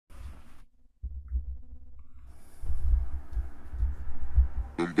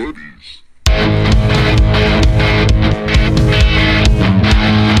Buddies.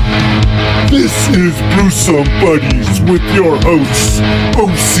 This is Brewsome Buddies with your hosts,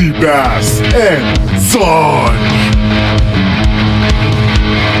 OC Bass and Sanj.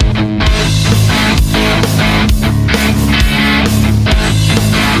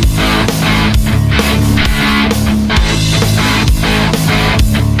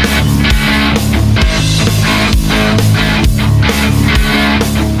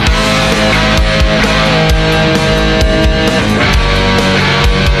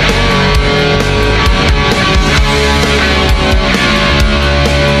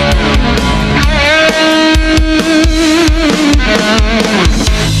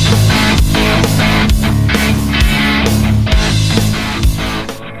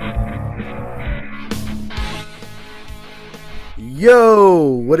 Yo,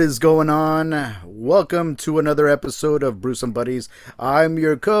 what is going on? Welcome to another episode of Brewsome Buddies. I'm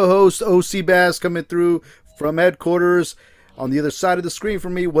your co-host, OC Bass, coming through from headquarters. On the other side of the screen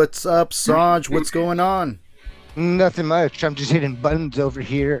for me, what's up, Sanj? What's going on? Nothing much. I'm just hitting buttons over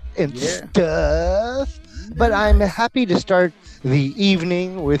here and stuff. But I'm happy to start the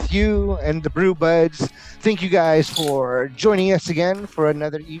evening with you and the Brew Buds. Thank you guys for joining us again for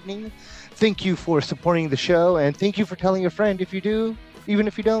another evening. Thank you for supporting the show, and thank you for telling a friend if you do, even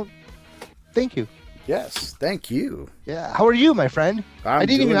if you don't. Thank you. Yes, thank you. Yeah. How are you, my friend? I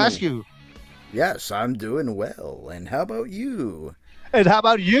didn't even ask you. Yes, I'm doing well. And how about you? And how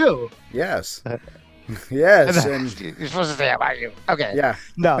about you? Yes. Yes. And you're supposed to say how about you. Okay. Yeah.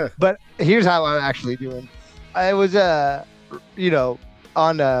 No, but here's how I'm actually doing. I was,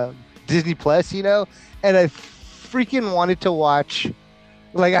 on Disney Plus, and I freaking wanted to watch.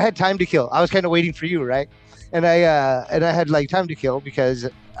 Like, I had time to kill. I was kind of waiting for you, right? And I had like time to kill because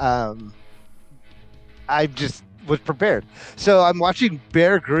I just was prepared. So I'm watching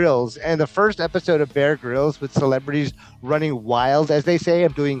Bear Grylls, and the first episode of Bear Grylls with celebrities running wild, as they say.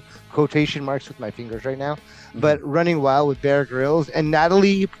 I'm doing quotation marks with my fingers right now, but running wild with Bear Grylls, and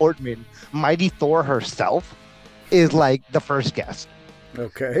Natalie Portman, Mighty Thor herself, is like the first guest.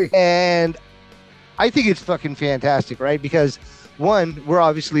 Okay. And I think it's fucking fantastic, right? Because one, we're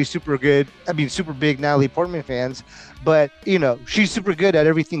obviously super big Natalie Portman fans, but, she's super good at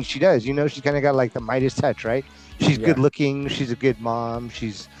everything she does. She's kind of got like the Midas touch, right? She's good looking. She's a good mom.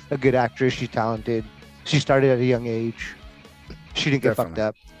 She's a good actress. She's talented. She started at a young age. She didn't get fucked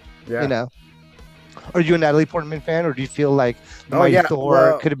up, Are you a Natalie Portman fan, or do you feel like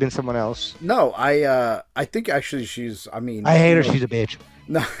Thor could have been someone else? No, I think actually I hate her. She's a bitch.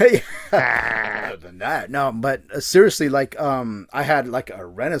 No, other than that, no. But seriously, like, I had like a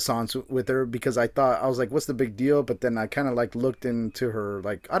renaissance with her because I was like, "What's the big deal?" But then I kind of like looked into her,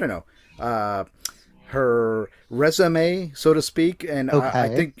 like, I don't know, her resume, so to speak, and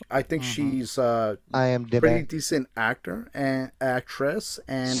okay. I think she's pretty decent actor and actress,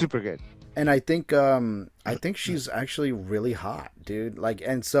 and super good. And I think she's actually really hot, dude. Like,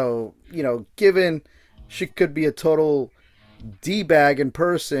 and so given she could be a total D-bag in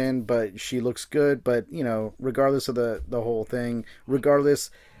person, but she looks good. But regardless of the whole thing,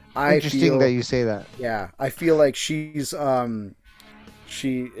 Interesting that you say that. Yeah, I feel like she is a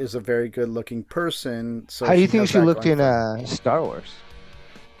very good looking person. So how do you think she looked in Star Wars?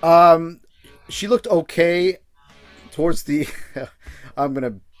 She looked okay towards the. I'm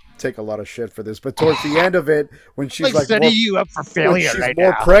gonna take a lot of shit for this, but towards the end of it, when she's like setting you up for failure, she's right more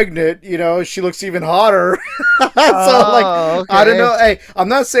now. Pregnant, she looks even hotter. Okay. I don't know. Hey, I'm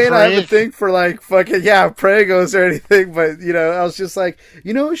not saying I have a thing for like fucking pregos or anything, but I was just like,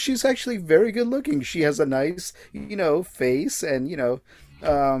 she's actually very good looking. She has a nice, face, and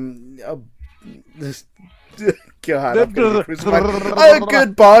this. God, I'm a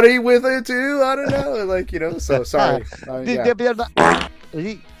good body with it too. I don't know, like So sorry.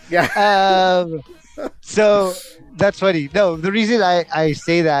 Yeah. So that's funny. No, the reason I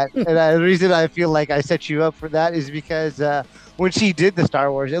say that, and the reason I feel like I set you up for that is because when she did the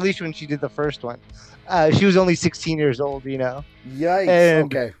Star Wars, at least when she did the first one, she was only 16 years old, Yikes. And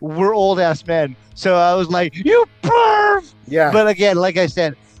okay. We're old ass men. So I was like, you perv! Yeah. But again, like I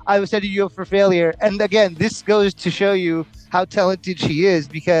said, I was setting you up for failure. And again, this goes to show you how talented she is,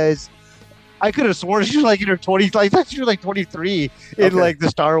 because I could have sworn she was like in her 20s. I thought she was like 23 in like the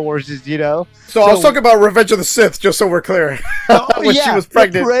Star Wars, So I was talking about Revenge of the Sith, just so we're clear. When she was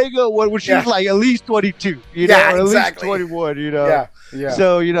pregnant. When she was like at least 22, or exactly. at least 21, Yeah.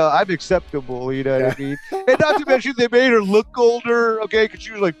 So, I'm acceptable, you know what I mean? And not to mention they made her look older, okay, because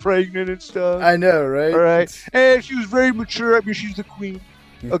she was like pregnant and stuff. I know, right? All right. And she was very mature. I mean, she's the queen,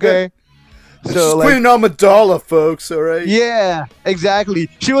 okay? She's So like, putting Amidala, folks. All right. yeah, exactly.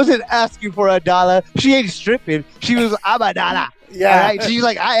 She wasn't asking for $1. She ain't stripping. She was $1. Yeah. All right. She's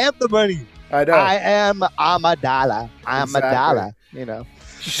like, I am the money. I know. I am $1. I'm Exactly. $1. You know.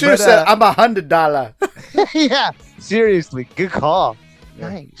 She should have but, said, "I'm $100." Yeah. Seriously, good call. Yeah.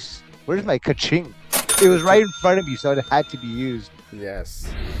 Nice. Where's my ka-ching? It was right in front of me, so it had to be used. Yes.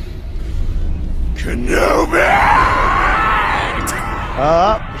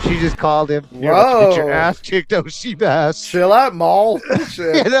 She just called him. You're Whoa. about to get your ass kicked, OC Bass. Chill out, Maul.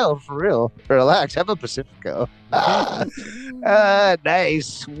 Shit. You know, for real. Relax. Have a Pacifico.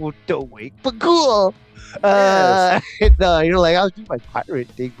 Nice. Well, don't wake, but cool. No, you're like, I was doing my pirate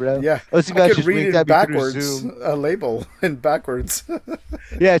thing, bro. Yeah. OC I Bass could just read winked it at me through backwards. Zoom. A label in backwards.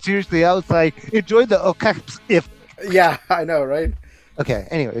 Yeah, seriously. I was like, enjoy the okay if. Yeah, I know, right? Okay,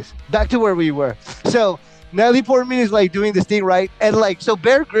 anyways, back to where we were. So Natalie Portman is like doing this thing, right? And like, so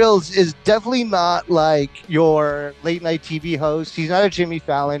Bear Grylls is definitely not like your late night TV host. He's not a Jimmy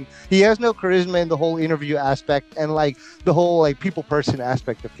Fallon. He has no charisma in the whole interview aspect and like the whole like people person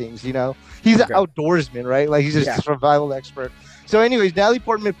aspect of things, you know? He's Okay. an outdoorsman, right? Like he's a Yeah. survival expert. So anyways, Natalie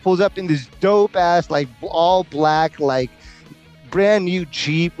Portman pulls up in this dope ass, like all black, like brand new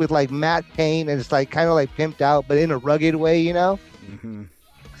Jeep with like matte paint and it's like kind of like pimped out, but in a rugged way, you know? Mm-hmm.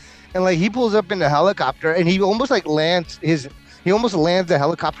 And like he pulls up in the helicopter and he almost like lands the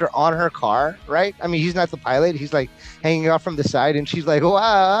helicopter on her car, right? I mean, he's not the pilot. He's like hanging off from the side and she's like,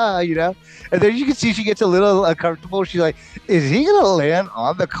 wow, you know? And then you can see she gets a little uncomfortable. She's like, is he going to land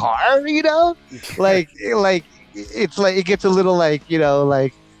on the car, you know? like it's like, it gets a little like, you know,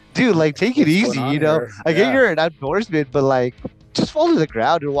 like, dude, like take it What's easy, going on you know? here? I get Yeah. you're an outdoorsman, but like, just fall to the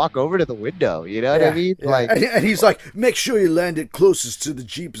ground and walk over to the window, you know what I mean? Yeah. Like, and he's like, make sure you land it closest to the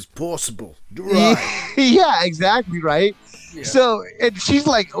Jeep as possible. Right. yeah, exactly, right? Yeah. So, and she's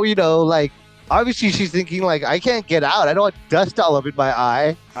like, you know, like, obviously she's thinking, like, I can't get out. I don't want dust all up in my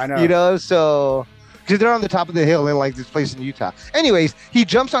eye, I know. you know? So, because they're on the top of the hill in, like, this place in Utah. Anyways, he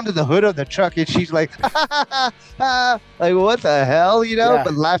jumps onto the hood of the truck and she's like, like, what the hell, you know? Yeah.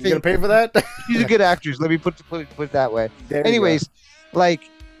 But You laughing. gonna pay for that? She's a good actress. Let me put it that way. There you Anyways, like,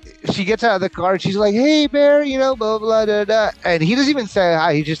 she gets out of the car and she's like, hey, Bear, you know, blah, blah, blah, blah. And he doesn't even say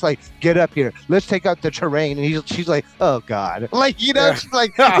hi. He's just like, get up here. Let's take out the terrain. And she's like, oh, God. Like, you know, Yeah. she's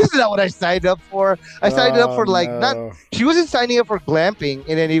like, this is not what I signed up for. I signed up for, like, not, no. she wasn't signing up for glamping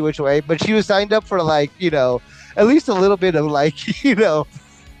in any which way, but she was signed up for, like, you know, at least a little bit of, like, you know,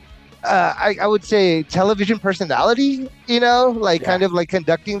 I would say television personality, you know, like Yeah. kind of like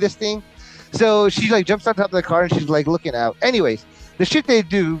conducting this thing. So she like jumps on top of the car and she's like looking out. Anyways, the shit they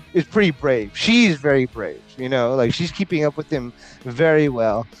do is pretty brave. She's very brave, you know, like she's keeping up with him very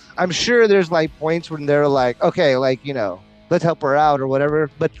well. I'm sure there's like points when they're like, okay, like, you know, let's help her out or whatever.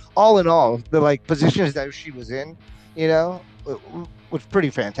 But all in all, the like positions that she was in, you know, was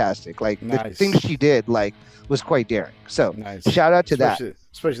pretty fantastic. Like the Nice. things she did, like, was quite daring. So Nice. shout out to that.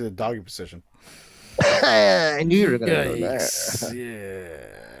 Especially the doggy position. I knew you were gonna go there. Yikes.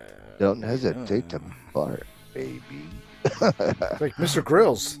 Yeah. Don't hesitate to bark, baby. Like Mr.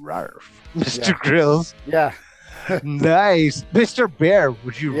 Grills. Rarf. Mr. Yeah. Grills. Yeah, Nice. Mr. Bear,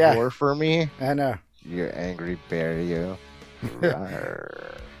 would you Yeah. roar for me? I know. You angry bear, you.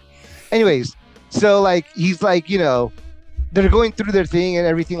 Rawr. Anyways, so like he's like, you know, they're going through their thing and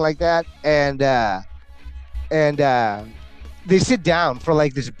everything like that, and they sit down for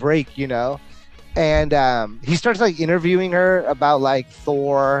like this break, you know, and he starts like interviewing her about like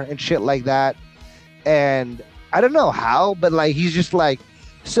Thor and shit like that, and I don't know how, but like he's just like,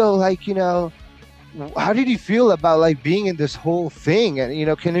 so like, you know, how did you feel about like being in this whole thing, and you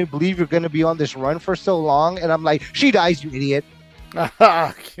know, can you believe you're going to be on this run for so long? And I'm like, she dies, you idiot.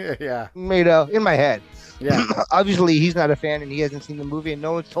 Yeah, You know, in my head. yeah. Obviously he's not a fan and he hasn't seen the movie and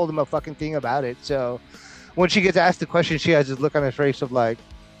no one's told him a fucking thing about it. So when she gets asked the question, she has this look on her face of like,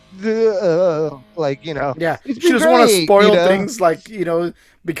 like, you know, Yeah, It's she been doesn't want to great, spoil you know? things, like, you know,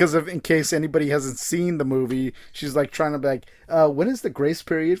 because of in case anybody hasn't seen the movie. She's like trying to be like, when is the grace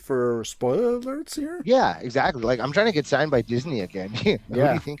period for spoiler alerts here? yeah, exactly. Like, I'm trying to get signed by Disney again. Who do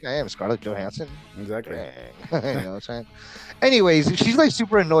Yeah. you think I am? Scarlett Johansson? Exactly. Dang. You know what I'm saying? Anyways, she's like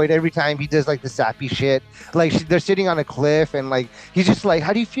super annoyed every time he does like the sappy shit. Like they're sitting on a cliff and like he's just like,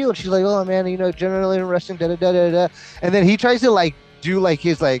 "How do you feel?" And she's like, "Oh man, you know, generally interesting." Da da da da da. And then he tries to like do like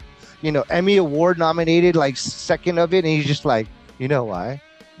his like, you know, Emmy Award nominated like second of it, and he's just like, "You know why?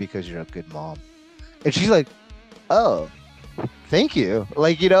 Because you're a good mom." And she's like, "Oh, thank you."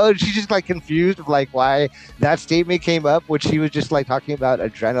 Like, you know, and she's just like confused of like why that statement came up, which she was just like talking about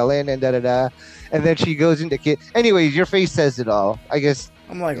adrenaline and da da da. And then she goes into kid. Anyways, your face says it all. I guess.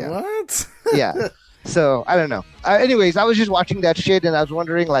 I'm like, Yeah. what? Yeah. So I don't know. Anyways, I was just watching that shit, and I was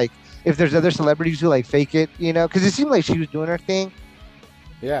wondering like if there's other celebrities who like fake it, because it seemed like she was doing her thing.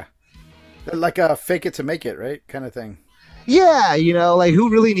 Yeah. Like a fake it to make it, right? Kind of thing. Yeah, like who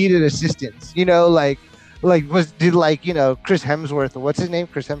really needed assistance? Like did like Chris Hemsworth, or what's his name,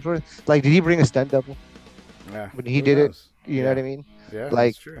 Chris Hemsworth? Like, did he bring a stunt double Yeah. when he Who did it? knows? You know Yeah. what I mean? Yeah,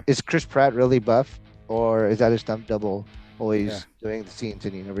 Like, that's true. is Chris Pratt really buff, or is that a stunt double always Yeah. doing the scenes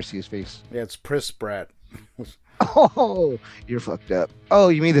and you never see his face? Yeah, it's Pris Brat. Oh, you're fucked up. Oh,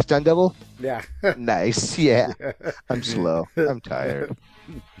 you mean the stunt double? Yeah. Nice. Yeah. I'm slow. I'm tired.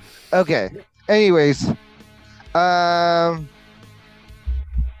 Okay. Anyways, um,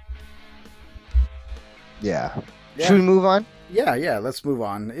 yeah. Should we move on? Yeah, let's move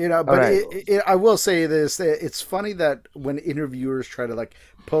on. But All right. I will say this: it's funny that when interviewers try to like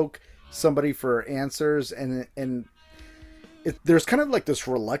poke somebody for answers, and there's kind of like this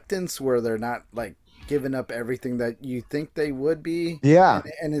reluctance where they're not like giving up everything that you think they would be. Yeah.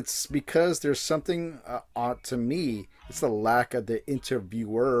 and it's because there's something odd to me. It's the lack of the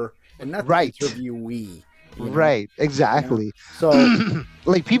interviewer and not the Right. interviewee. Right. Exactly. So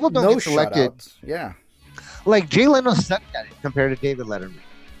Like, people don't no get selected. shout-outs. Yeah. Like, Jay Leno sucked at it compared to David Letterman.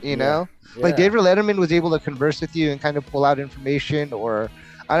 Like, Yeah. David Letterman was able to converse with you and kind of pull out information, or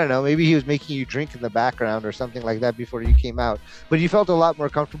I don't know, maybe he was making you drink in the background or something like that before you came out. But you felt a lot more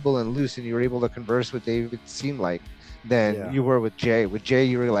comfortable and loose, and you were able to converse with David, it seemed like, than you were with Jay. With Jay,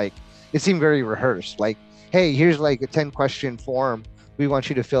 you were like, it seemed very rehearsed. Like, hey, here's like a 10-question form we want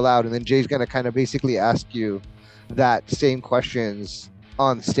you to fill out. And then Jay's going to kind of basically ask you that same questions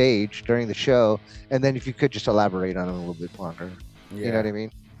on stage during the show. And then if you could just elaborate on it a little bit longer. Yeah. You know what I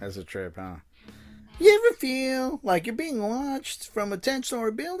mean? That's a trip, huh? You ever feel like you're being watched from a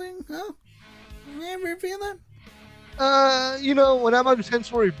 10-story building? Huh? You ever feel that? When I'm on a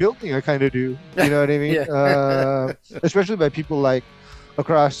 10-story building, I kind of do. You know what I mean? Yeah. Especially by people like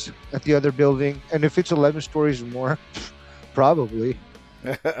across at the other building. And if it's 11 stories or more, probably.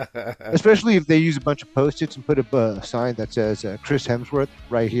 Especially if they use a bunch of Post-its and put up a sign that says Chris Hemsworth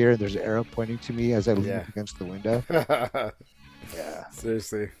right here. There's an arrow pointing to me as I lean up against the window. Yeah.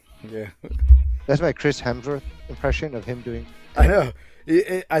 Seriously. Yeah. That's my Chris Hemsworth impression of him doing. I know.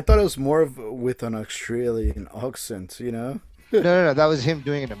 I thought it was more of with an Australian accent, No. That was him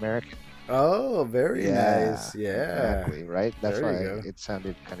doing an American. Oh, very nice. Yeah. Exactly, right? That's There you why go. it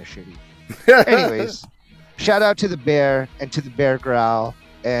sounded kind of shitty. Anyways, shout out to the Bear and to the Bear Growl.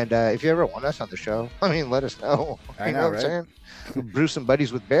 And if you ever want us on the show, I mean, let us know. I You know, what I'm saying? Brew some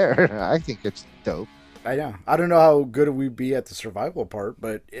buddies with Bear. I think it's dope. I know. I don't know how good we'd be at the survival part,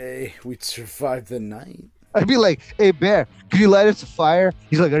 but we'd survive the night. I'd be like, hey, Bear, can you light us a fire?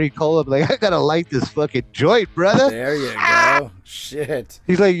 He's like, are you cold? I'm like, I gotta light this fucking joint, brother. There you go. Shit.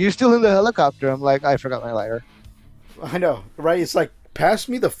 He's like, you're still in the helicopter. I'm like, I forgot my lighter. I know, right? It's like, pass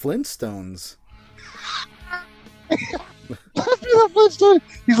me the Flintstones.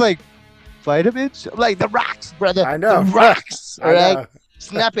 He's like, vitamins? I'm like, the rocks, brother. I know. The rocks. I All right. know.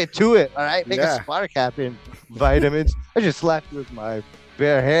 Snap it to it. All right. Make Yeah. a spark happen. Vitamins. I just slapped you with my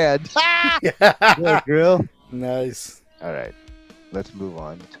bare hand. Yeah, girl. Nice. All right. Let's move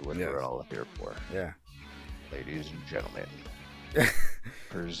on to what Yes. we're all here for. Yeah. Ladies and gentlemen.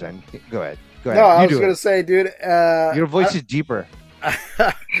 Presenting. Go ahead. Go No, ahead. I You was do gonna it. say, dude. Your voice is deeper.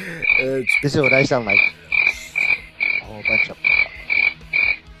 It's- This is what I sound like. A whole bunch of.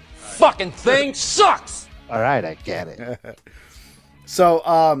 Fucking thing sucks! All right, I get it. So,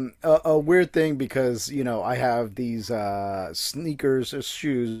 a weird thing because I have these sneakers or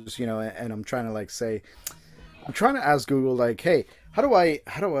shoes, and I'm trying to I'm trying to ask Google like, hey, how do I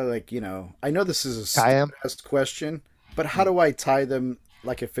like, I know this is a Tie 'em? stupid question, but how do I tie them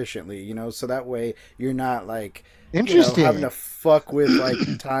like efficiently, so that way you're not like Interesting. having to fuck with like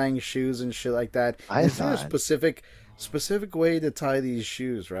tying shoes and shit like that. I Is there a thought- specific way to tie these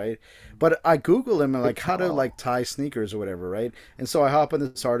shoes, right? But I Google them and like how to call. like tie sneakers or whatever, right? And so I hop on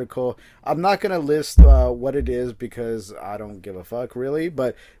this article. I'm not gonna list what it is because I don't give a fuck really,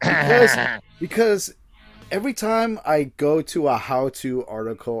 but because every time I go to a how-to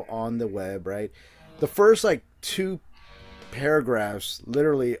article on the web, right, the first like two paragraphs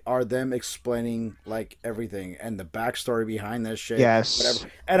literally are them explaining like everything and the backstory behind that shit. Yes.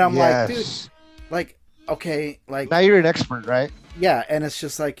 Whatever. And I'm like, dude, Yes. like, okay, Now you're an expert, right? yeah, and it's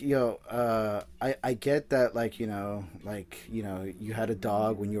just like, I get that, like, you had a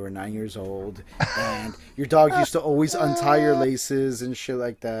dog when you were 9 years old, and your dog used to always untie your laces and shit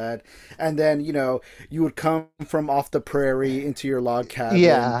like that, and then you would come from off the prairie into your log cabin,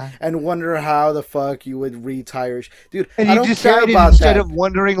 Yeah. and wonder how the fuck you would retie your dude. And I you don't care decided about instead that. of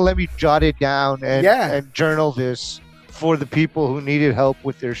wondering, let me jot it down Yeah. and journal this for the people who needed help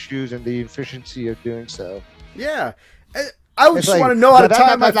with their shoes and the efficiency of doing so. Yeah. I would It's just like, want to know how to blah, blah,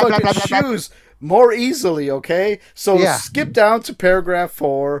 tie my blah, blah, fucking blah, blah, blah. shoes more easily, okay? So Yeah. skip down to paragraph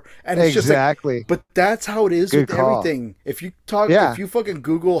 4, and it's just like, Exactly. but that's how it is Good with call. everything. If you Yeah. if you fucking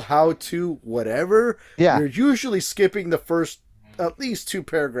Google how to whatever, Yeah. you're usually skipping the first at least 2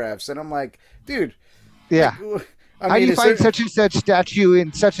 paragraphs, and I'm like, dude, Yeah. like, I How do you is find there- such and such statue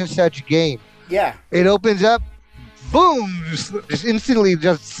in such and such game? Yeah, It opens up, boom, just instantly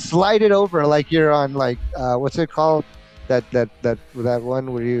just slide it over like you're on like what's it called? That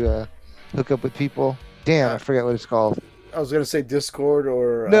one where you hook up with people. Damn, I forget what it's called. I was gonna say Discord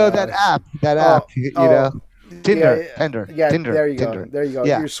or No, that app. You oh, know, Tinder, yeah, Tinder, Yeah, Tinder. there you Tinder. go. There you go.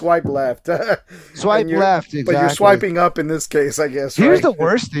 Yeah. You swipe left. Swipe And you're- left, exactly. But you're swiping up in this case, I guess. Here's right? the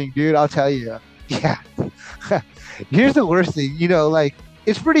worst thing, dude. I'll tell you. Yeah. Here's the worst thing. Like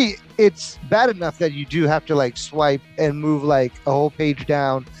it's bad enough that you do have to like swipe and move like a whole page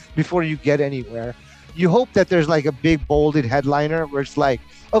down before you get anywhere. You hope that there's like a big bolded headliner where it's like,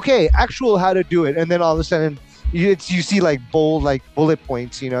 okay, actual how to do it. And then all of a sudden you see like bold, like bullet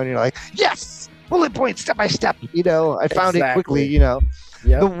points, and you're like, yes, bullet points, step by step. I found it quickly,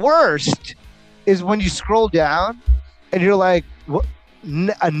 Yep. The worst is when you scroll down and you're like, what?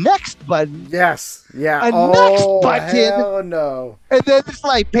 A next button, Yes. Yeah. A next button. Hell no. and then it's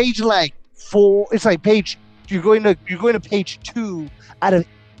like page like 4. It's like page. You're going to page 2 out of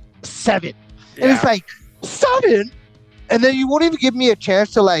 7, and it's like 7, and then you won't even give me a chance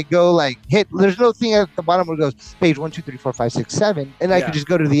to like go like hit. There's no thing at the bottom where it goes page 1, 2, 3, 4, 5, 6, 7, and I Yeah. can just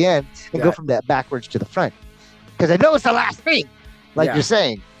go to the end and go Yeah. from that backwards to the front because I know it's the last thing, like Yeah. you're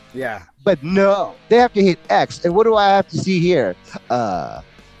saying. Yeah. But no, they have to hit X. And what do I have to see here?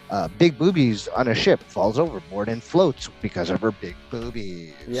 Big boobies on a ship falls overboard and floats because of her big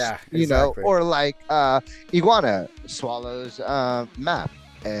boobies. Yeah, You know, exactly. or like iguana swallows map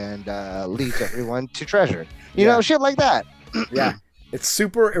and leads everyone to treasure. You Yeah. know, shit like that. Yeah. It's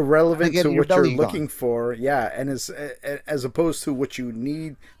super irrelevant Again, to your what you're belly looking for. Yeah. And as opposed to what you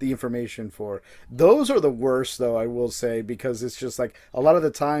need the information for. Those are the worst, though, I will say, because it's just like a lot of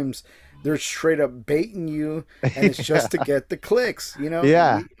the times they're straight up baiting you, and it's just to get the clicks,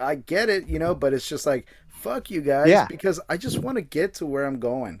 Yeah. I get it, but it's just like, fuck you guys, Yeah. because I just want to get to where I'm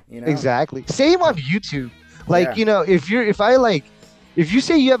going, Exactly. Same on YouTube. Like, Yeah. if you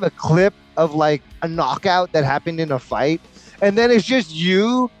say you have a clip of like a knockout that happened in a fight, and then it's just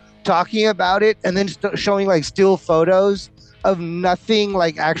you talking about it, and then showing like still photos of nothing,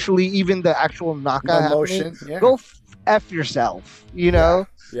 like actually even the actual knockout No happening, motion. Yeah. go F yourself, Yeah.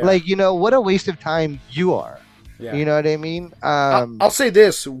 Like, what a waste of time you are. Yeah. You know what I mean? I'll say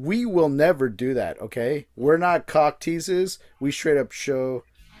this: we will never do that. Okay, we're not cock teases. We straight up show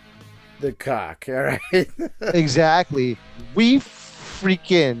the cock. All right. Exactly. We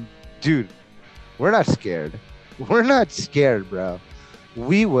freaking, dude, we're not scared. We're not scared, bro.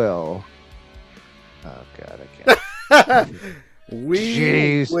 We will. Oh God, I can't. We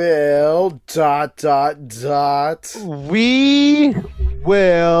Jeez. will ... We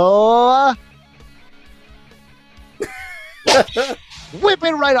will whip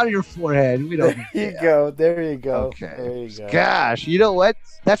it right on your forehead. We don't. There you go. There you go. Okay. There you go. Gosh, you know what?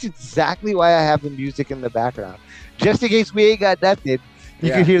 That's exactly why I have the music in the background. Just in case we ain't got nothing, you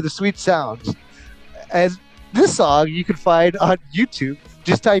Yeah. can hear the sweet sounds. And this song you can find on YouTube.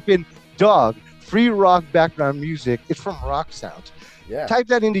 Just type in dog, free rock background music. It's from Rock Sounds. Yeah. Type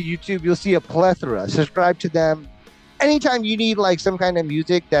that into YouTube. You'll see a plethora. Subscribe to them. Anytime you need like some kind of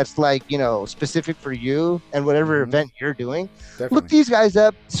music that's like, specific for you and whatever Mhm. event you're doing, Definitely. look these guys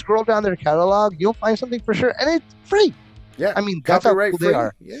up, scroll down their catalog. You'll find something for sure. And it's free. Yeah. I mean, that's how Copyright cool free. they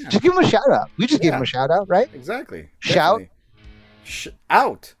are. Yeah. Just give them a shout out. We just gave Yeah. them a shout out, right? Exactly. Shout. Definitely.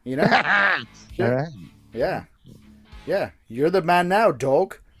 Out. All right. Yeah. Yeah. You're the man now,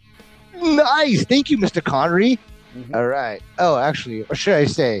 dog. Nice. Thank you, Mr. Connery. Mhm. All right. Oh, actually, or should I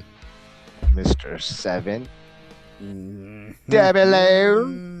say, Mr. 7? Mhm. Double-O.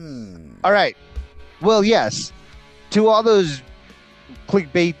 Mm. All right. Well, yes. To all those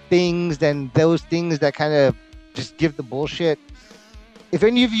clickbait things and those things that kind of just give the bullshit. If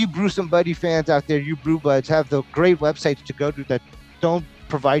any of you Brew Some Buddy fans out there, you brew buds, have the great websites to go to that don't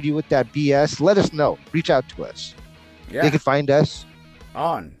provide you with that BS, let us know. Reach out to us. Yeah. They can find us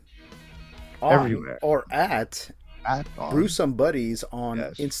on everywhere. or at on. Brew Some Buddies on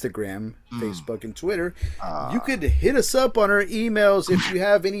Yes. Instagram, Facebook, and Twitter. Ah. You could hit us up on our emails if you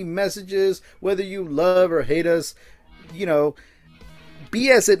have any messages, whether you love or hate us. You know,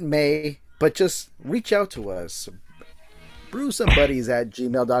 be as it may, but just reach out to us.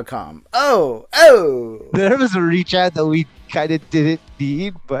 brewsomebuddies@gmail.com. Oh! There was a reach out that we kind of didn't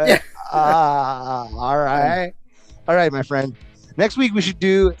need, but Yeah. all right. All right, my friend. Next week we should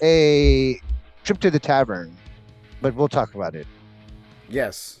do a trip to the tavern, but we'll talk about it.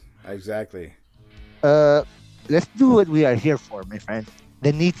 Yes, exactly. Let's do what we are here for, my friend.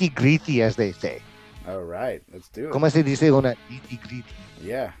 The nitty gritty, as they say. All right, let's do it. ¿Cómo se dice una nitty gritty?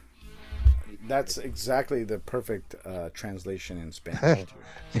 Yeah. That's exactly the perfect translation in Spanish.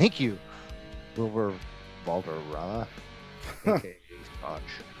 Thank you, Wilbur Valderrama. Okay,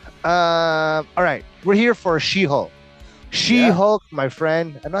 all right, we're here for She-Hulk. She-Hulk, my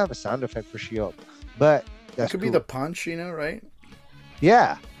friend. I don't have a sound effect for She-Hulk, but That that's could be cool. the punch, right?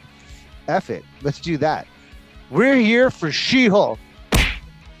 Yeah, F it. Let's do that. We're here for She-Hulk.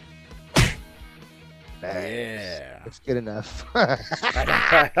 Yeah. That's good enough.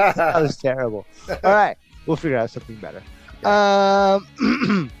 That was terrible. All right, we'll figure out something better.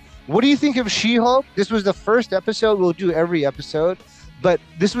 What do you think of She-Hulk? This was the first episode. We'll do every episode, but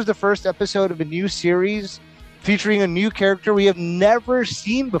this was the first episode of a new series featuring a new character we have never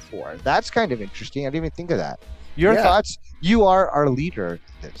seen before. That's kind of interesting. I didn't even think of that. Your Yeah. thoughts? You are our leader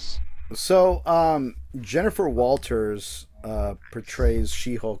in this. So, Jennifer Walters portrays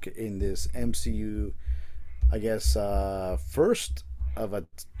She-Hulk in this MCU, I guess, first of a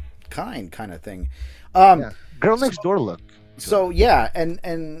kind of thing. Yeah. Girl next door look. So yeah,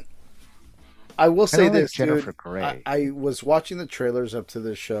 and I will say Kinda like this, Jennifer dude. Grey. I was watching the trailers up to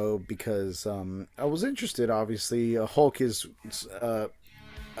the show because I was interested. Obviously, Hulk is a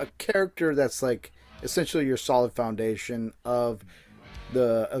character that's like essentially your solid foundation of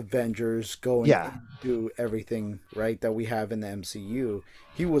the Avengers going Yeah. into everything right that we have in the MCU.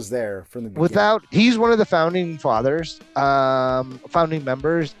 He was there from the beginning. He's one of the founding fathers, founding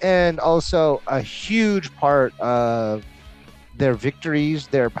members, and also a huge part of their victories,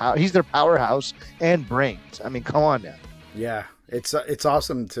 their power. He's their powerhouse and brains. I mean, come on now. Yeah, it's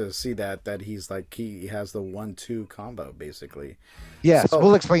awesome to see that he's like he has the 1-2 combo basically. Yes, So-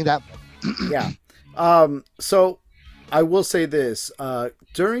 we'll explain that. Yeah. So I will say this.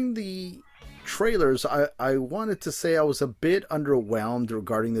 During the trailers, I wanted to say I was a bit underwhelmed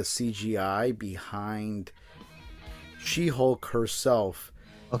regarding the CGI behind She-Hulk herself.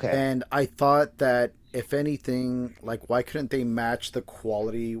 Okay. And I thought that, if anything, like, why couldn't they match the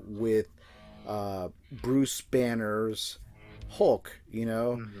quality with Bruce Banner's Hulk,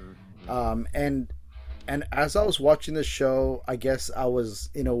 And as I was watching the show, I guess I was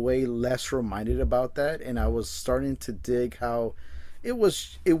in a way less reminded about that, and I was starting to dig how it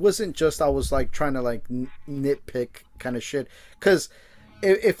wasn't just I was like trying to like nitpick kind of shit, because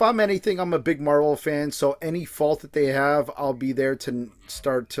if I'm anything, I'm a big Marvel fan, so any fault that they have, I'll be there to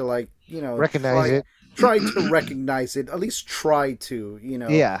start to like Recognize it. try to recognize it, at least try to,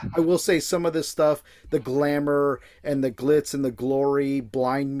 Yeah. I will say some of this stuff, the glamour and the glitz and the glory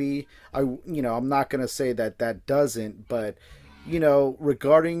blind me. I'm not going to say that doesn't, but,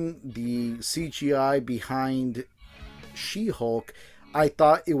 regarding the CGI behind She-Hulk, I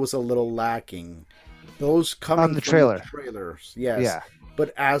thought it was a little lacking. Those coming On the from trailer. the trailers, yes. Yeah.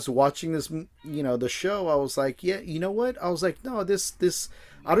 But as watching this, the show, I was like, yeah, you know what? I was like, no, this,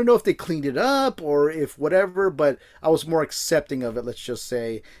 I don't know if they cleaned it up or if whatever, but I was more accepting of it, let's just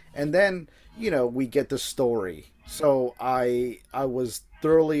say. And then, we get the story. So I was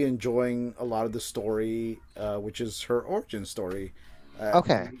thoroughly enjoying a lot of the story, which is her origin story.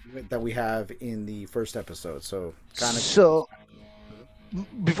 Okay. That we have in the first episode. So So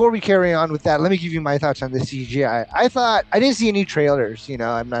before we carry on with that, let me give you my thoughts on the CGI. I didn't see any trailers.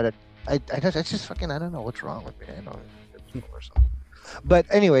 I'm not I just fucking, I don't know what's wrong with me. I don't know or something. But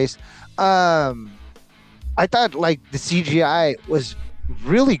anyways, I thought like the CGI was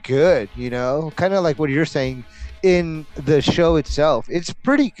really good, kind of like what you're saying in the show itself. It's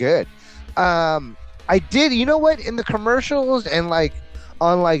pretty good. I did, in the commercials and like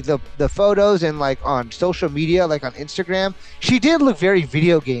on like the photos and like on social media, like on Instagram, she did look very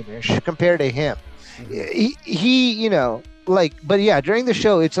video game-ish compared to him. He but yeah, during the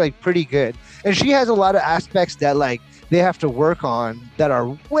show, it's like pretty good. And she has a lot of aspects that like they have to work on that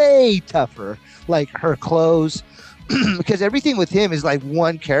are way tougher, like her clothes, because everything with him is like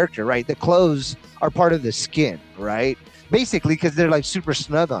one character, right? The clothes are part of the skin, right? basically, because they're like super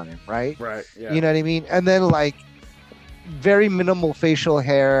snug on him, right? Right. Yeah. You know what I mean? And then like very minimal facial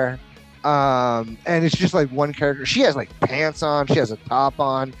hair. And it's just like one character. She has like pants on, she has a top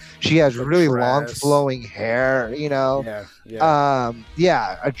on, she has A really long dress. flowing hair, you know. Yeah. Yeah.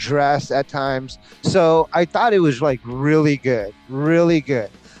 Yeah, a dress at times. So I thought it was like really good, really good.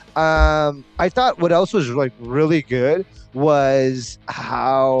 I thought what else was like really good was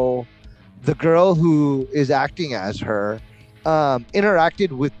how the girl who is acting as her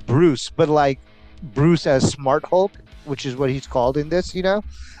interacted with Bruce, but like Bruce as Smart Hulk, which is what he's called in this, you know.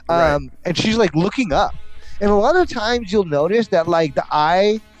 Right. And she's like looking up, and a lot of times you'll notice that like the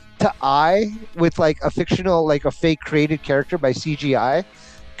eye to eye with like a fictional, like a fake created character by CGI,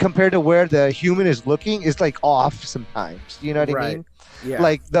 compared to where the human is looking, is like off sometimes. You know what I Right. mean? Yeah.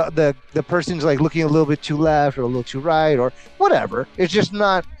 Like the person's like looking a little bit too left or a little too right or whatever. It's just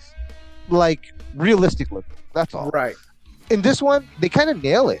not like realistic looking. That's all. Right. In this one, they kind of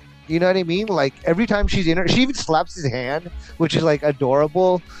nail it. You know what I mean? Like every time she's in her, she even slaps his hand, which is like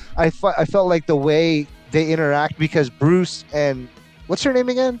adorable. I felt like the way they interact, because Bruce and what's her name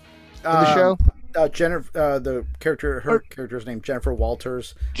again in the show? Jennifer, the character, her character's name, Jennifer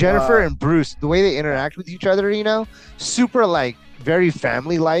Walters. Jennifer and Bruce, the way they interact with each other, you know, super like very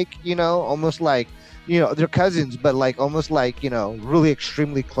family like, you know, almost like, you know, they're cousins, but like almost like, you know, really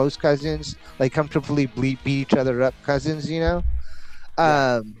extremely close cousins, like comfortably beat each other up cousins, you know.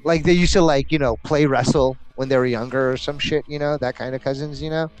 Like they used to like, you know, play wrestle when they were younger or some shit, you know, that kind of cousins, you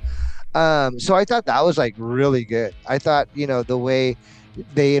know. So I thought that was like really good. I thought, you know, the way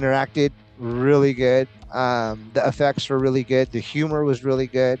they interacted, really good. The effects were really good. The humor was really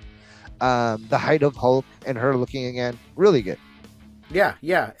good. The height of Hulk and her looking again, really good. Yeah,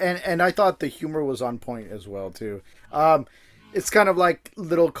 yeah, and I thought the humor was on point as well too. It's kind of like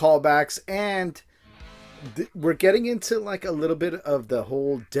little callbacks, and we're getting into like a little bit of the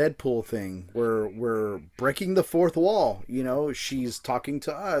whole Deadpool thing, where we're breaking the fourth wall. You know, she's talking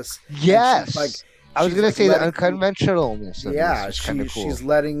to us. Yes, like I was she's, gonna like, say the letting- unconventionalness. Of Yeah, this is kinda cool. she's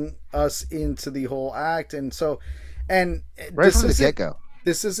letting us into the whole act, and so, and right this from the isn't- get go.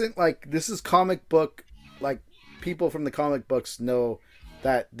 This isn't like, this is comic book, like people from the comic books know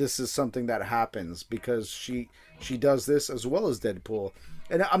that this is something that happens, because she does this as well as Deadpool.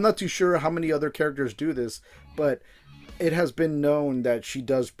 And I'm not too sure how many other characters do this, but it has been known that she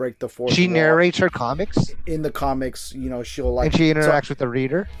does break the fourth She wall. narrates her comics In the comics, you know, she'll like, and she so- interacts with the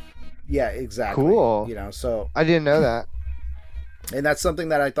reader. yeah, exactly. Cool. You know, so, I didn't know that. and that's something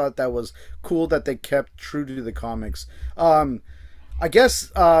that I thought that was cool, that they kept true to the comics. I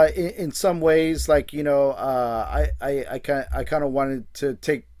guess in some ways, like, you know, I kind of wanted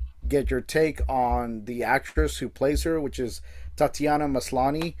to get your take on the actress who plays her, which is Tatiana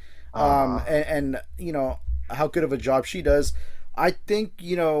Maslany, and you know how good of a job she does. I think,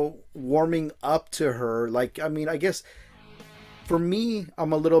 you know, warming up to her, like, I mean, I guess for me,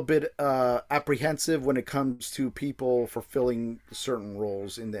 I'm a little bit apprehensive when it comes to people fulfilling certain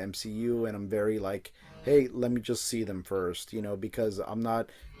roles in the MCU, and I'm very like, hey, let me just see them first, you know, because I'm not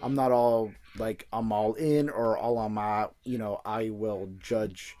all like I'm all in or all I'm out, you know, I will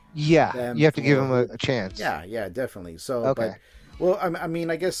judge. Yeah, them you have to give for him who- a chance. Yeah, definitely. So, Okay. but, well, I mean,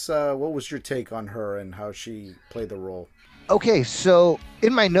 I guess, what was your take on her and how she played the role? Okay, so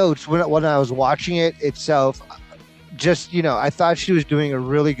in my notes when I was watching it itself, just, you know, I thought she was doing a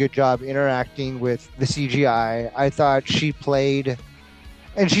really good job interacting with the CGI. I thought she played,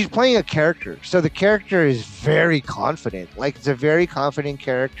 and she's playing a character, so the character is very confident. Like, it's a very confident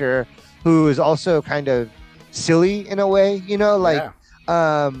character who is also kind of silly in a way, you know, like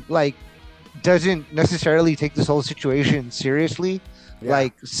like doesn't necessarily take this whole situation seriously. Yeah.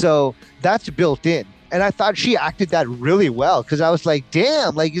 Like, so that's built in. And I thought she acted that really well, because I was like,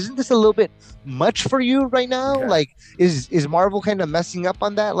 damn, like, isn't this a little bit much for you right now? Yeah. Like, is Marvel kind of messing up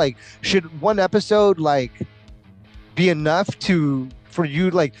on that? Like, should one episode like be enough for you?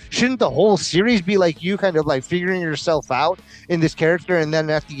 Like, shouldn't the whole series be like you kind of like figuring yourself out in this character, and then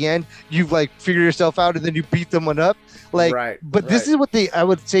at the end you've like figured yourself out and then you beat someone up? Like, Right, but this right. is what I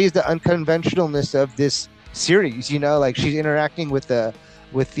would say is the unconventionalness of this series. You know, like, she's interacting with the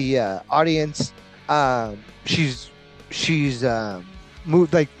audience. She's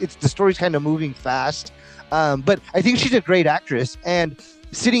moved, like, it's the story's kind of moving fast. But I think she's a great actress. And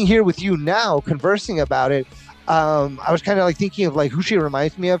sitting here with you now conversing about it, I was kind of like thinking of like who she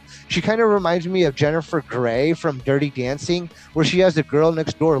reminds me of. She kind of reminds me of Jennifer Grey from Dirty Dancing, where she has the girl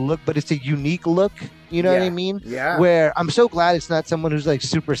next door look, but it's a unique look. You know what I mean? Yeah. Where I'm so glad it's not someone who's like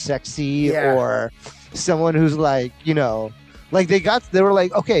super sexy Yeah. or someone who's like, you know, like they were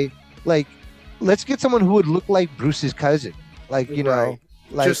like, okay, like let's get someone who would look like Bruce's cousin, like you know, Right.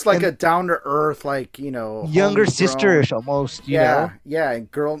 like Just like and a down to earth, like younger homegrown. sisterish almost, you Yeah, know. yeah, and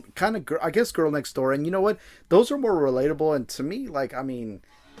girl, kind of, I guess, girl next door. And you know what? Those are more relatable. And to me, like, I mean,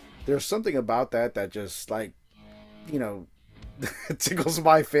 there's something about that just like, you know, tickles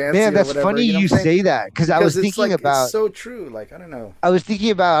my fancy. Man, or that's whatever, funny you know you what I'm saying? say that because I was Because it's thinking like about it's so true. Like I don't know.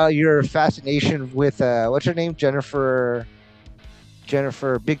 your fascination with what's her name, Jennifer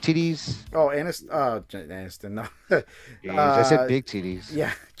Big Titties. Oh, Aniston. No. Jeez, I said Uh, big titties.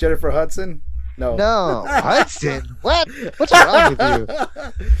 yeah, Jennifer Hudson. No. No, Hudson. What? What's wrong with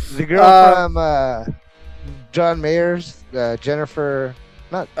you? The girl from John Mayer's, Jennifer.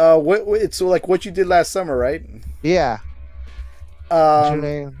 Not. It's so like what you did last summer, right? Yeah. What's her Um,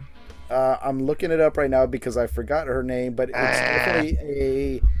 name? I'm looking it up right now because I forgot her name, but it's definitely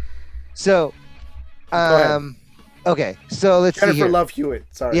a So, ahead. okay. So let's see Jennifer here. Love Hewitt.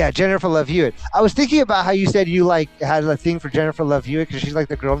 Sorry. Yeah, Jennifer Love Hewitt. I was thinking about how you said you like had a thing for Jennifer Love Hewitt because she's like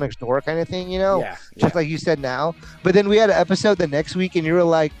the girl next door kind of thing, you know? Yeah. Just like you said now. But then we had an episode the next week, and you were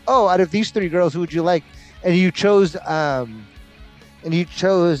like, "Oh, out of these three girls, who would you like?" And you chose the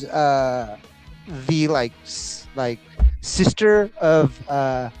like sister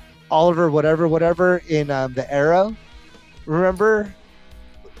of Oliver, whatever in the Arrow. Remember?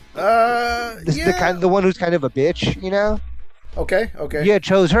 Yeah. The one who's kind of a bitch, you know? Okay. Okay. Yeah,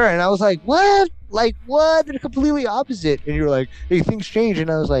 chose her, and I was like, "What? Like what?" They're completely opposite. And you were like, "Hey, things change,"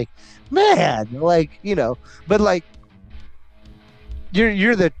 and I was like, "Man, like you know," but like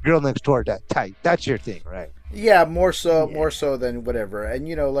you're the girl next door type. That's your thing, right? Yeah, more so, Yeah. more so than whatever. And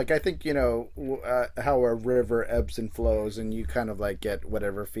like I think how a river ebbs and flows, and you kind of like get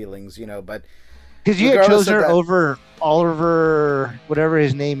whatever feelings, But Because you had regardless chosen of her that, over Oliver, whatever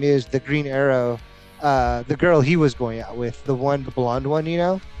his name is, the Green Arrow, the girl he was going out with, the blonde one, you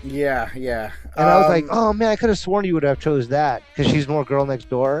know. yeah, yeah. And I was like, "Oh man, I could have sworn you would have chose that because she's more girl next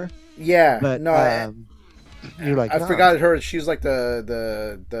door." yeah, But no, you're like, I "No." forgot her. She's like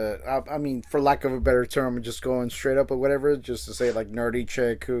I mean, for lack of a better term, I'm just going straight up or whatever, just to say like nerdy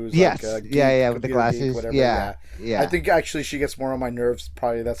chick who's Yes, like a geek, yeah, with the computer geek, glasses, whatever. yeah. I think actually she gets more on my nerves.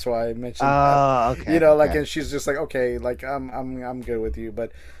 Probably that's why I mentioned Oh, that. okay. Like, okay. and she's just like, okay, like I'm good with you,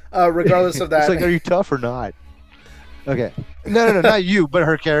 but regardless of that, It's like, are you tough or not? Okay. No, not you, but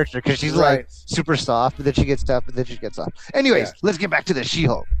her character, because she's like Right. super soft, but then she gets tough, but then she gets soft. Anyways, Yeah. let's get back to the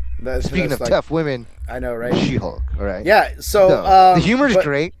She-Hulk. Speaking that's of like, tough women, I know, right? She-Hulk. All right. Yeah. So The humor's but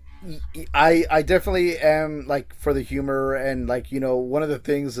great. I definitely am like for the humor, and like one of the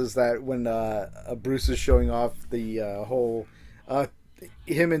things is that when Bruce is showing off the whole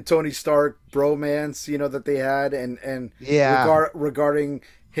him and Tony Stark bromance, that they had, and Yeah. regarding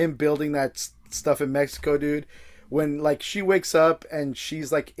him building that stuff in Mexico, dude. When like she wakes up and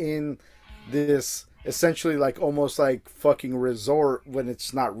she's like in this essentially like almost like fucking resort when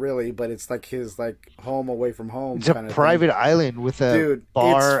it's not really, but it's like his like home away from home. It's a kind of private thing. island with a Dude,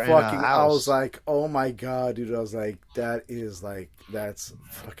 bar it's and fucking. a house. I was like, oh my god, dude. I was like, that's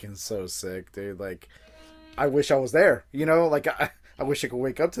fucking so sick, dude. Like, I wish I was there. Like I wish I could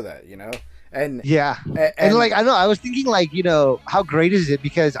wake up to that. And yeah. And like I know, I was thinking like, how great is it?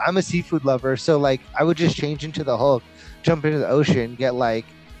 Because I'm a seafood lover, so like I would just change into the Hulk, jump into the ocean, get like,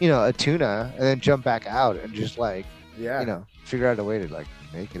 a tuna, and then jump back out and just like, yeah, figure out a way to like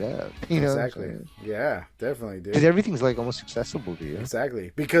make it up. You know, exactly. Yeah, definitely, dude. Because everything's like almost accessible to you.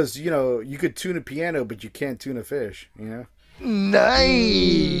 Exactly, because you could tune a piano, but you can't tune a fish.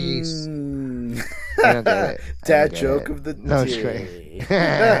 Nice. I don't get it. Dad joke of the No, it's day. great.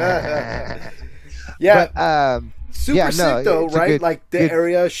 Yeah. But, super yeah, no, sick though, it's a right? good- Like the good-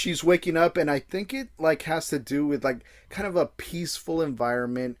 area she's waking up, and I think it like has to do with like kind of a peaceful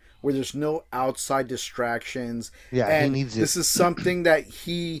environment where there's no outside distractions. Yeah, and he needs this it. is something that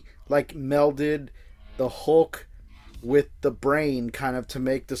he like melded the Hulk with the brain kind of to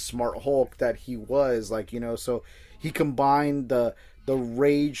make the smart Hulk that he was, like, so he combined the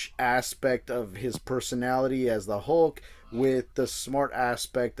rage aspect of his personality as the Hulk with the smart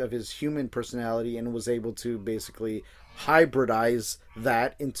aspect of his human personality, and was able to basically hybridize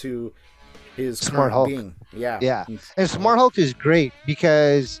that into his Smart current Hulk. being. Yeah. Yeah. And Smart Hulk is great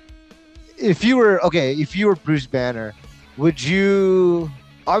because if you were Bruce Banner, would you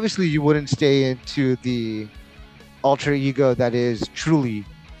obviously you wouldn't stay into the alter ego that is truly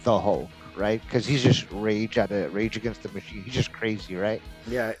the Hulk, right? Because he's just rage against the machine. He's just crazy, right?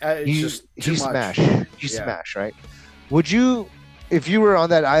 Yeah, it's just too he's much. smash. He's smash, right? Would you, if you were on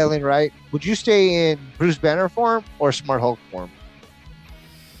that island, right? Would you stay in Bruce Banner form or Smart Hulk form?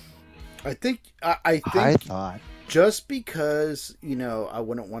 I think I thought just because I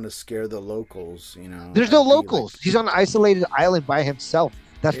wouldn't want to scare the locals. There's no I'd be like, locals. He's on an isolated island by himself.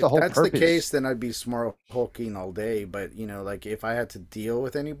 That's the if whole that's purpose. the case, then I'd be smart hulking all day. But like if I had to deal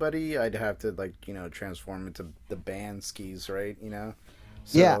with anybody, I'd have to like transform into the band skis, right?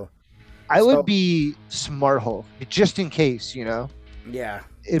 So, Yeah. I so would be smart Hulk, just in case, yeah.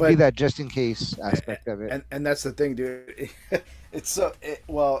 It'd be that just in case aspect of it. And that's the thing, dude. It's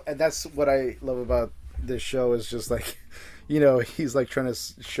and that's what I love about this show is just like, he's like trying to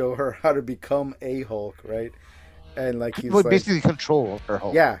show her how to become a Hulk, right? And like he's Well, like basically control her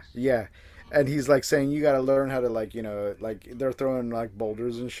Hulk. yeah, and he's like saying you got to learn how to like like they're throwing like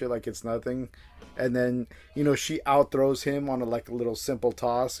boulders and shit like it's nothing, and then she out throws him on a little simple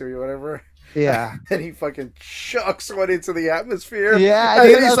toss or whatever. Yeah. And he fucking chucks one into the atmosphere. Yeah, and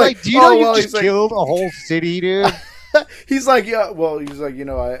dude, then I he's was like, do you know you just he's killed a whole city, dude? he's like, yeah, well, he's like,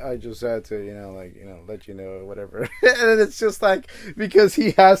 I just had to, let you know, whatever. And it's just like, because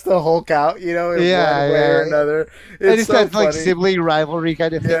he has to Hulk out, in one way or another. And it's so that funny. like sibling rivalry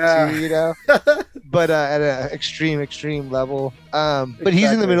kind of thing Yeah. too, but at an extreme level. But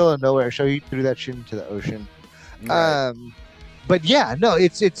he's in the Exactly. middle of nowhere, so he threw that shit into the ocean. Right. But yeah, no,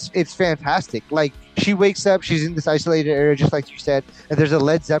 it's fantastic. Like she wakes up, she's in this isolated area, just like you said, and there's a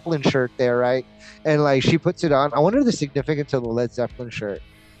Led Zeppelin shirt there, right? And like she puts it on. I wonder the significance of the Led Zeppelin shirt.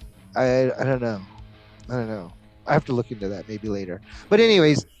 I don't know. I have to look into that maybe later. But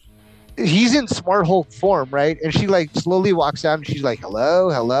anyways, he's in Smart Hulk form, right? And she like slowly walks out and she's like,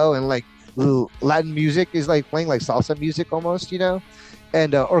 hello, and like Latin music is like playing like salsa music almost,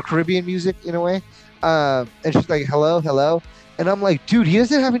 and or Caribbean music in a way. And she's like, hello. And I'm like, dude, he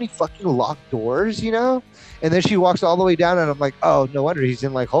doesn't have any fucking locked doors, And then she walks all the way down, and I'm like, oh, no wonder he's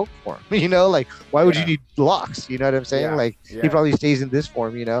in like Hulk form, like why would you need locks? You know what I'm saying? Yeah. Like Yeah. he probably stays in this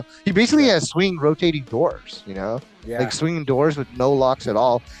form, He basically has swing rotating doors, Yeah. like swinging doors with no locks at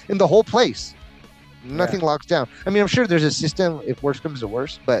all in the whole place. Nothing locks down. I mean, I'm sure there's a system if worse comes to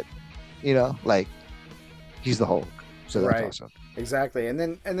worse, but like he's the Hulk, so that's Right. awesome. Exactly. And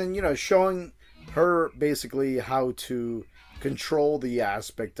then showing her basically how to control the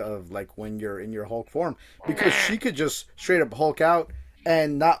aspect of like when you're in your Hulk form, because she could just straight up Hulk out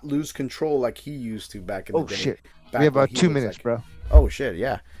and not lose control like he used to back in the Oh day. shit! Back We have when about he 2 was, minutes, like- bro. Oh shit!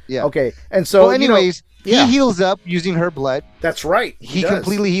 Yeah. Yeah. Okay. And so, Well, anyways, yeah. he heals up using her blood. That's right. He does.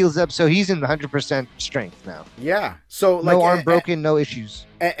 completely heals up, so he's in 100% strength now. Yeah. So like No arm broken, no issues.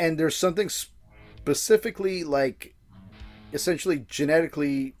 and there's something specifically like essentially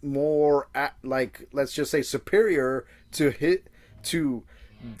genetically more like let's just say superior to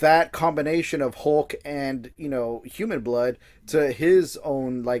that combination of Hulk and human blood to his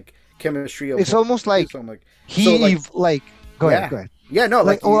own like chemistry of It's almost like his own, like he so, like- go yeah. ahead. yeah no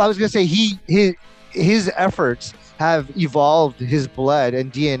like Well, I was gonna say his efforts have evolved his blood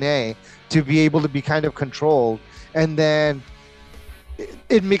and DNA to be able to be kind of controlled, and then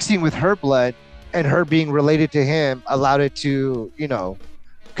it mixing with her blood and her being related to him allowed it to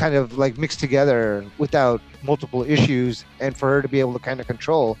kind of like mix together without multiple issues, and for her to be able to kind of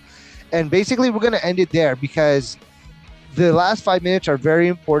control. And basically we're going to end it there because the last 5 minutes are very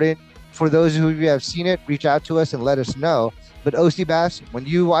important. For those who have seen it, reach out to us and let us know. But OC Bass, when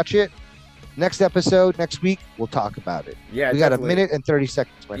you watch it, next episode next week, we'll talk about it. yeah We got definitely. a minute and 30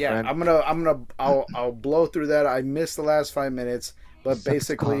 seconds, my Yeah, friend. I'll blow through that. I missed the last 5 minutes, but Suck the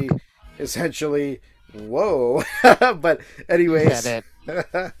basically, cock. essentially, whoa. But anyways,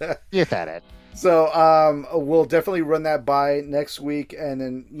 You said it. so we'll definitely run that by next week, and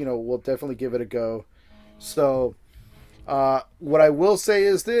then we'll definitely give it a go. So what I will say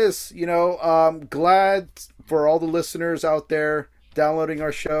is this, glad for all the listeners out there downloading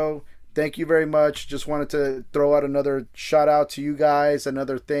our show. Thank you very much. Just wanted to throw out another shout out to you guys,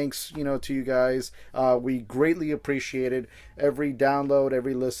 another thanks, to you guys. We greatly appreciated every download,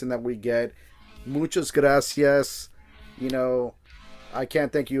 every listen that we get. Muchas gracias. I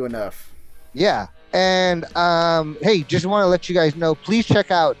can't thank you enough. Yeah. And hey, just want to let you guys know, please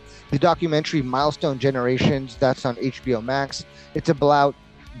check out the documentary Milestone Generations. That's on HBO Max. It's about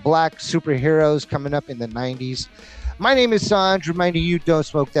black superheroes coming up in the 90s. My name is Sanj, reminding you, don't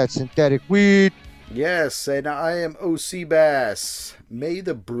smoke that synthetic weed. Yes, and I am OC Bass. May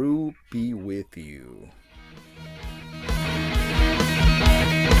the brew be with you.